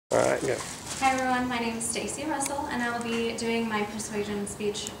All right, go. Hi everyone, my name is Stacy Russell and I will be doing my persuasion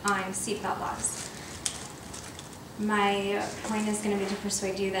speech on seatbelt laws. My point is going to be to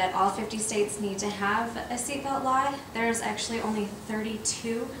persuade you that all 50 states need to have a seatbelt law. There's actually only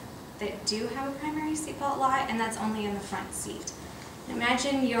 32 that do have a primary seatbelt law, and that's only in the front seat.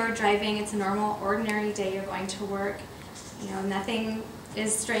 Imagine you're driving, it's a normal, ordinary day, you're going to work, nothing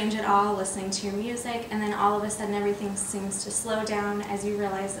is strange at all, listening to your music, and then all of a sudden everything seems to slow down as you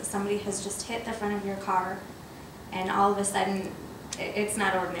realize that somebody has just hit the front of your car, and all of a sudden it's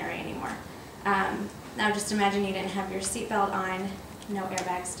not ordinary anymore. Now just imagine you didn't have your seatbelt on, no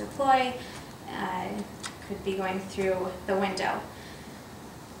airbags deploy, could be going through the window.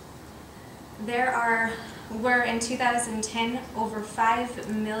 There were in 2010 over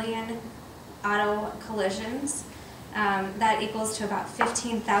 5 million auto collisions. That equals to about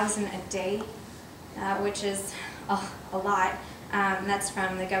 15,000 a day, which is a lot. That's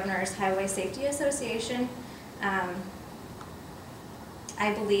from the Governor's Highway Safety Association.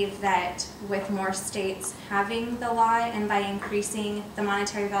 I believe that with more states having the law and by increasing the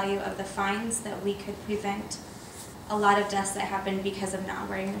monetary value of the fines, that we could prevent a lot of deaths that happen because of not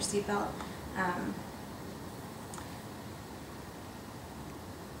wearing their seatbelt.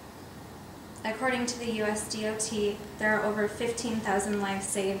 According to the US DOT, there are over 15,000 lives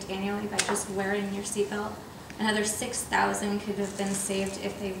saved annually by just wearing your seatbelt. Another 6,000 could have been saved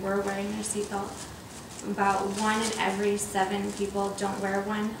if they were wearing their seatbelt. About 1 in every 7 people don't wear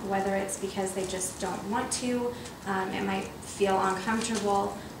one, whether it's because they just don't want to, it might feel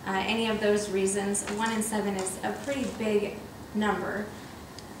uncomfortable, any of those reasons. 1 in 7 is a pretty big number.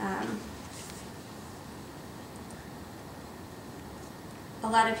 A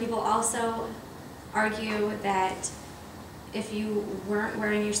lot of people also argue that if you weren't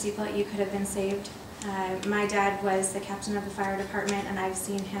wearing your seatbelt, you could have been saved. My dad was the captain of the fire department, and I've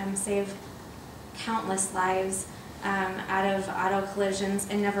seen him save countless lives out of auto collisions,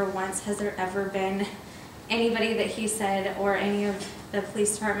 and never once has there ever been anybody that he said, or any of the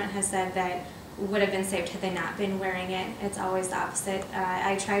police department has said, that would have been saved had they not been wearing it. It's always the opposite.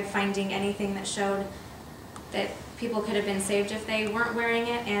 I tried finding anything that showed that people could have been saved if they weren't wearing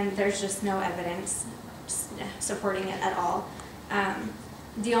it, and there's just no evidence supporting it at all.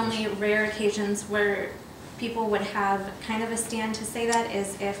 The only rare occasions where people would have kind of a stand to say that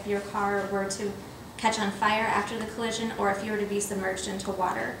is if your car were to catch on fire after the collision, or if you were to be submerged into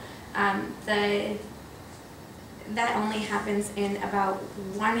water. That only happens in about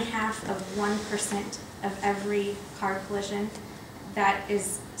 0.5% of every car collision. That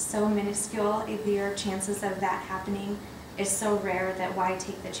is so minuscule. Your chances of that happening is so rare that why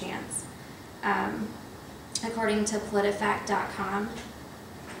take the chance? According to PolitiFact.com,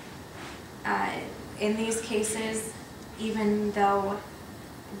 in these cases, even though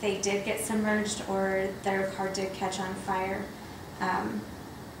they did get submerged or their car did catch on fire,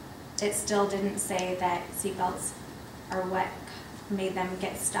 it still didn't say that seatbelts are what made them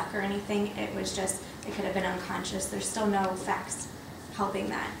get stuck or anything. It was just, they could have been unconscious. There's still no facts helping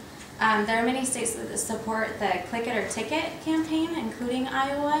that. There are many states that support the Click It or Ticket campaign, including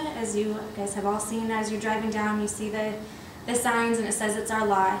Iowa. As you guys have all seen, as you're driving down, you see the signs and it says it's our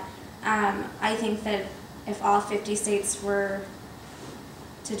law. I think that if all 50 states were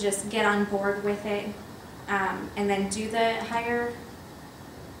to just get on board with it, and then do the higher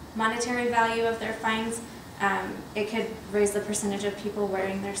monetary value of their fines, it could raise the percentage of people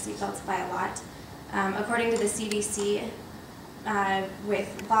wearing their seatbelts by a lot. According to the CDC,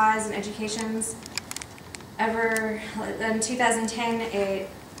 with laws and educations, in 2010 it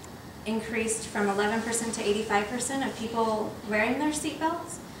increased from 11% to 85% of people wearing their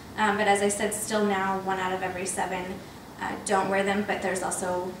seatbelts. But as I said, still now 1 out of every 7 don't wear them, but there's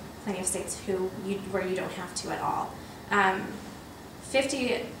also plenty of states where you don't have to at all.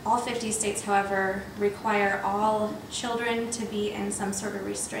 All 50 states, however, require all children to be in some sort of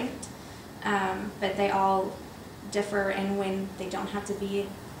restraint, but they all differ in when they don't have to be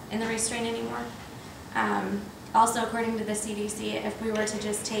in the restraint anymore. Also, according to the CDC, if we were to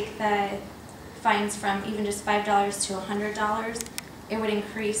just take the fines from even just $5 to $100, it would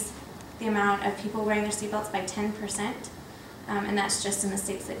increase the amount of people wearing their seatbelts by 10%, and that's just in the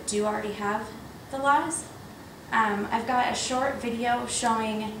states that do already have the laws. I've got a short video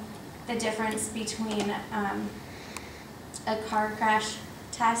showing the difference between a car crash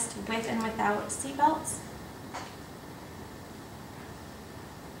test with and without seatbelts.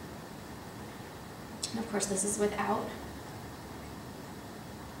 And of course, this is without.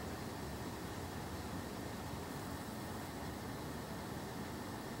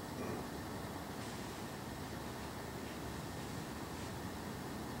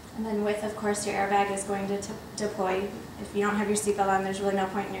 And then with, of course, your airbag is going to deploy. If you don't have your seatbelt on, there's really no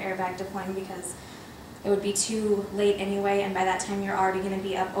point in your airbag deploying because it would be too late anyway, and by that time you're already going to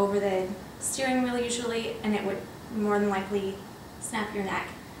be up over the steering wheel usually, and it would more than likely snap your neck.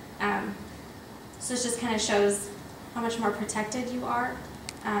 So this just kind of shows how much more protected you are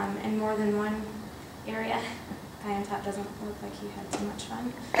in more than one area. Guy on top doesn't look like he had too much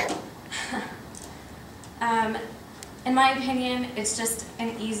fun. In my opinion, it's just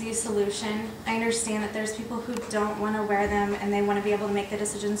an easy solution. I understand that there's people who don't want to wear them and they want to be able to make the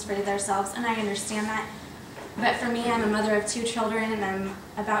decisions for themselves, and I understand that. But for me, I'm a mother of 2 children and I'm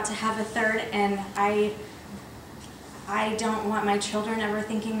about to have a third, and I don't want my children ever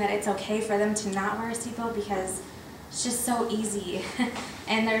thinking that it's okay for them to not wear a seatbelt because it's just so easy.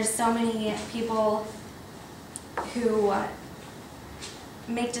 And there's so many people who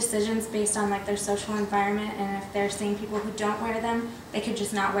make decisions based on like their social environment, and if they're seeing people who don't wear them, they could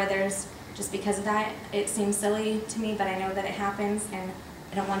just not wear theirs just because of that. It seems silly to me, but I know that it happens, and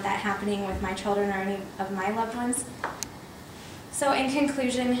I don't want that happening with my children or any of my loved ones. So in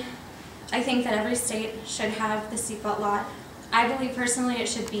conclusion, I think that every state should have the seatbelt law. I believe personally it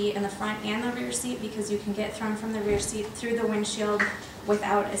should be in the front and the rear seat because you can get thrown from the rear seat through the windshield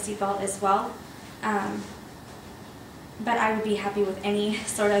without a seatbelt as well. But I would be happy with any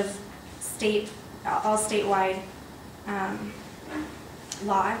sort of all statewide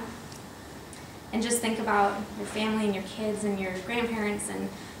law. And just think about your family and your kids and your grandparents, and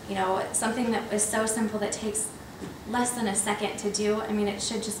something that is so simple that takes less than a second to do. I mean, it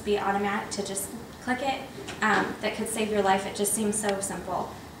should just be automatic to just click it. That could save your life. It just seems so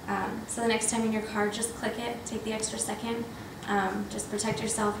simple. So the next time in your car, just click it. Take the extra second. Just protect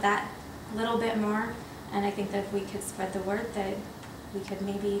yourself that little bit more. And I think that if we could spread the word, that we could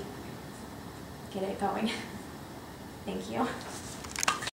maybe get it going. Thank you.